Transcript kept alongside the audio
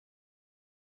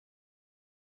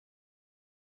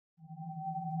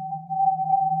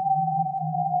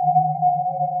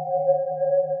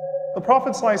The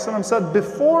Prophet ﷺ said,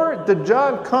 before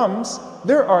Dajjal comes,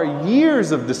 there are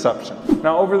years of deception.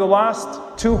 Now, over the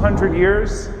last 200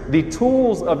 years, the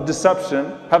tools of deception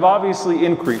have obviously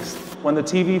increased. When the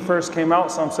TV first came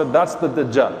out, some said, that's the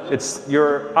Dajjal. It's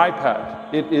your iPad.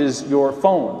 It is your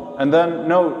phone. And then,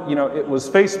 no, it was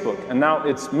Facebook. And now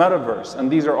it's metaverse.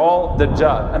 And these are all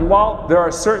Dajjal. And while there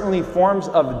are certainly forms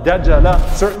of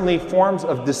Dajjala, certainly forms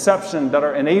of deception that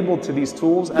are enabled to these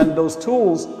tools, and those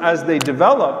tools, as they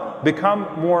develop, become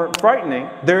more frightening,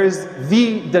 there is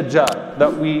the Dajjal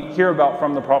that we hear about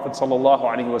from the Prophet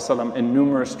ﷺ in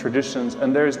numerous traditions.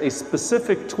 And there's a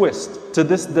specific twist to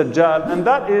this Dajjal, and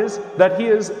that is that he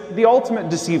is the ultimate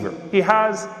deceiver. He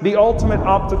has the ultimate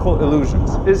optical illusions,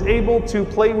 is able to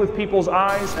play with people's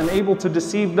eyes and able to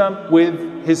deceive them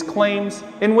with his claims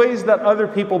in ways that other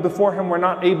people before him were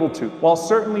not able to, while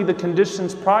certainly the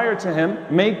conditions prior to him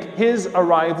make his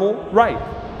arrival right.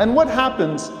 And what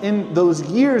happens in those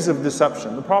years of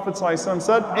deception? The Prophet ﷺ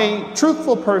said, a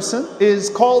truthful person is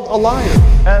called a liar.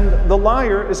 And the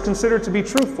liar is considered to be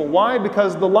truthful. Why?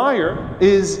 Because the liar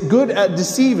is good at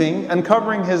deceiving and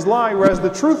covering his lie, whereas the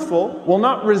truthful will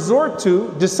not resort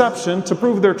to deception to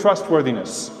prove their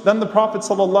trustworthiness. Then the Prophet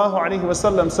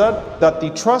ﷺ said that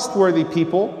the trustworthy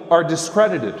people are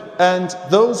discredited, and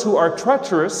those who are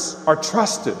treacherous are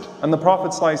trusted. And the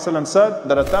Prophet ﷺ said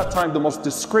that at that time the most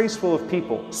disgraceful of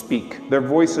people speak. Their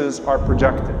voices are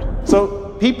projected.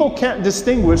 So people can't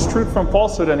distinguish truth from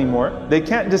falsehood anymore. They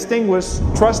can't distinguish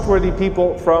trustworthy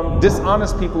people from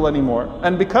dishonest people anymore.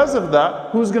 And because of that,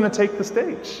 who's going to take the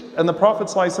stage? And the Prophet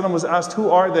ﷺ was asked, who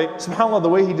are they? SubhanAllah, the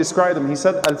way he described them, he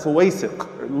said,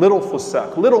 al-fuwaysiq, little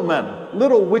fusaq, little men,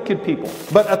 little wicked people.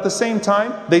 But at the same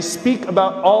time, they speak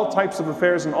about all types of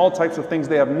affairs and all types of things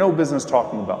they have no business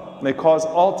talking about. They cause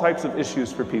all types of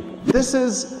issues for people. This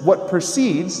is what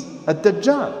precedes a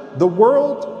Dajjal. The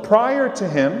world prior to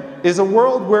him is a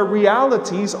world where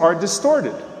realities are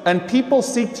distorted, and people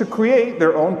seek to create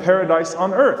their own paradise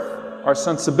on earth. Our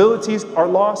sensibilities are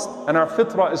lost, and our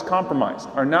fitrah is compromised.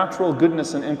 Our natural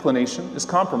goodness and inclination is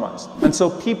compromised. And so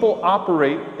people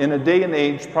operate in a day and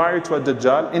age prior to a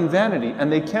Dajjal in vanity,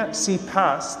 and they can't see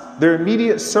past their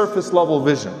immediate surface level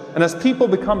vision. And as people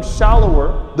become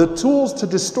shallower, the tools to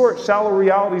distort shallow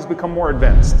realities become more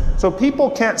advanced. So people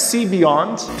can't see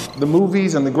beyond the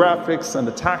movies and the graphics and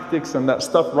the tactics and that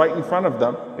stuff right in front of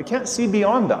them. They can't see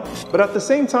beyond that. But at the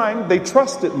same time, they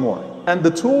trust it more. And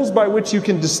the tools by which you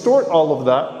can distort all of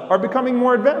that are becoming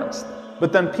more advanced.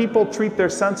 But then people treat their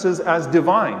senses as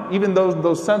divine, even though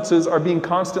those senses are being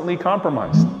constantly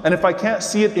compromised. And if I can't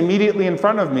see it immediately in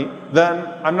front of me, then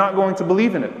I'm not going to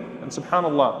believe in it. And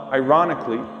subhanAllah,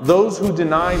 ironically, those who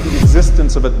deny the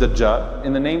existence of a Dajjal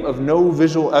in the name of no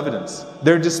visual evidence,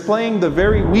 they're displaying the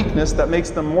very weakness that makes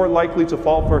them more likely to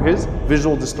fall for his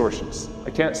visual distortions.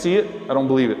 I can't see it, I don't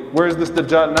believe it. Where is this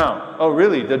Dajjal now? Oh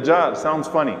really, Dajjal, sounds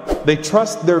funny. They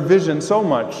trust their vision so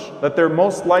much that they're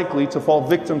most likely to fall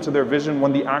victim to their vision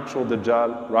when the actual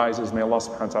Dajjal rises. May Allah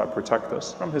subhanahu wa ta'ala protect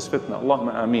us from his fitna.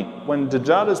 Allahumma ameen. When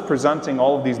Dajjal is presenting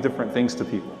all of these different things to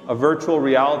people, a virtual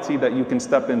reality that you can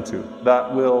step into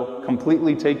that will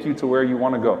completely take you to where you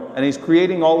want to go, and he's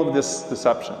creating all of this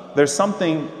deception, there's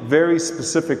something very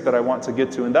specific that I want to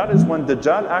get to, and that is when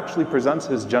Dajjal actually presents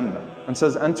his Jannah and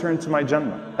says, enter into my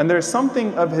Jannah. And there's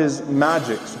something of his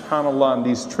magic, subhanAllah, and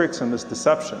these tricks and this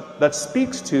deception that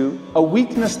speaks to a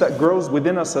weakness that grows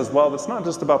within us as well. That's not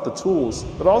just about the tools,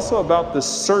 but also about this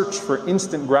search for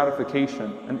instant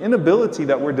gratification, an inability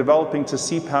that we're developing to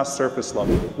see past surface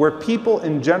level, where people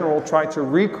in general try to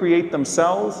recreate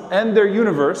themselves and their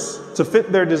universe to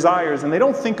fit their desires, and they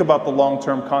don't think about the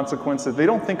long-term consequences, they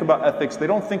don't think about ethics, they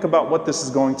don't think about what this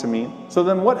is going to mean. So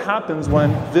then what happens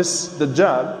when this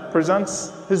Dajjal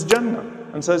presents his Jannah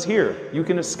and says, here, you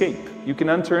can escape, you can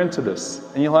enter into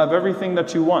this, and you'll have everything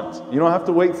that you want. You don't have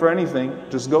to wait for anything,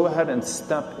 just go ahead and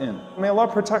step in. May Allah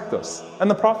protect us. And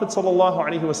the Prophet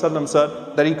ﷺ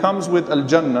said that he comes with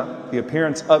Al-Jannah, the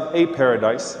appearance of a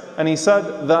paradise, and he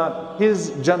said that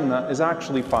his Jannah is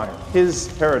actually fire. His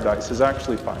paradise is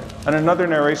actually fire. And in another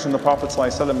narration, the Prophet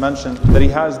ﷺ mentioned that he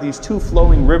has these two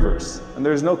flowing rivers, and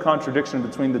there's no contradiction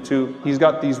between the two. He's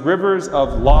got these rivers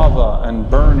of lava and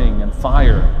burning and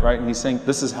fire, right? And he's saying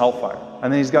this is hellfire.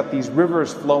 And then he's got these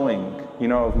rivers flowing,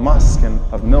 of musk and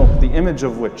of milk, the image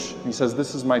of which, he says,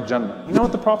 this is my Jannah. You know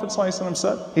what the Prophet ﷺ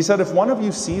said? He said, if one of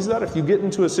you sees that, if you get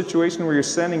into a situation where you're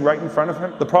standing right in front of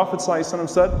him, the Prophet ﷺ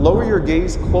said, lower your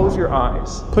gaze, close your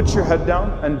eyes, put your head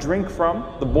down and drink from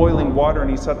the boiling water.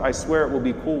 And he said, I swear it will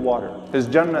be cool water. His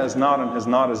Jannah is not, and his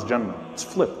not is Jannah. It's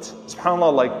flipped.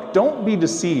 SubhanAllah, don't be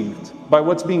deceived by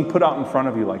what's being put out in front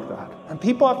of you like that. And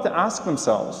people have to ask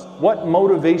themselves what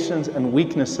motivations and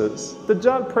weaknesses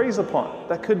Dajjal preys upon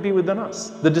that could be within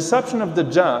us. The deception of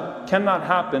Dajjal cannot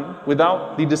happen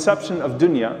without the deception of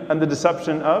dunya and the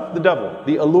deception of the devil.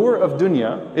 The allure of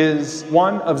dunya is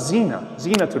one of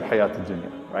zinatul hayat dunya.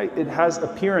 Right? It has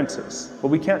appearances, but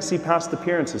we can't see past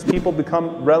appearances. People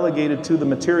become relegated to the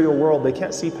material world. They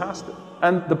can't see past it.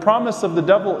 And the promise of the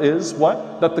devil is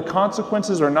what? That the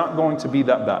consequences are not going to be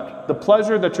that bad. The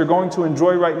pleasure that you're going to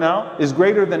enjoy right now is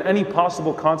greater than any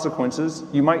possible consequences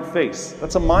you might face.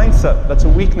 That's a mindset, that's a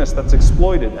weakness that's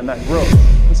exploited and that grows.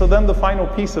 And so then the final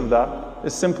piece of that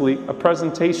is simply a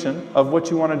presentation of what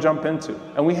you want to jump into.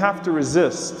 And we have to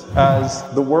resist as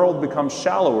the world becomes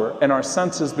shallower and our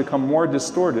senses become more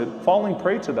distorted, falling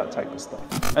prey to that type of stuff.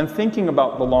 And thinking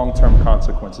about the long-term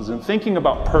consequences and thinking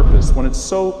about purpose when it's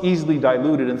so easily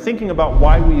diluted, and thinking about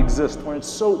why we exist when it's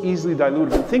so easily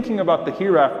diluted, and thinking about the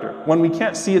hereafter when we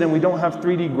can't see it and we don't have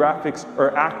 3D graphics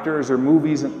or actors or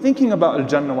movies, and thinking about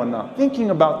Al-Jannah wa Nar,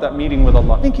 thinking about that meeting with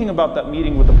Allah, thinking about that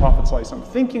meeting with the Prophet ﷺ,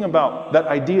 thinking about that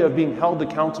idea of being held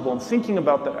accountable, and thinking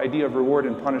about that idea of reward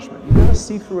and punishment. You gotta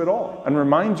see through it all and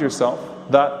remind yourself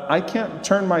that I can't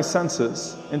turn my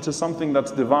senses into something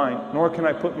that's divine, nor can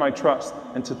I put my trust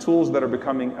into tools that are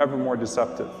becoming ever more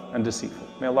deceptive and deceitful.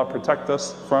 May Allah protect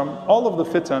us from all of the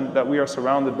fitan that we are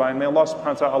surrounded by, and may Allah subhanahu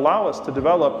wa ta'ala allow us to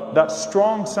develop that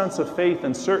strong sense of faith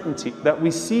and certainty that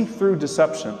we see through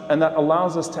deception, and that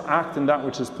allows us to act in that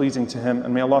which is pleasing to Him.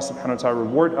 And may Allah subhanahu wa ta'ala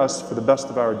reward us for the best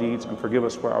of our deeds and forgive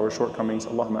us for our shortcomings.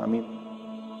 Allahumma ameen.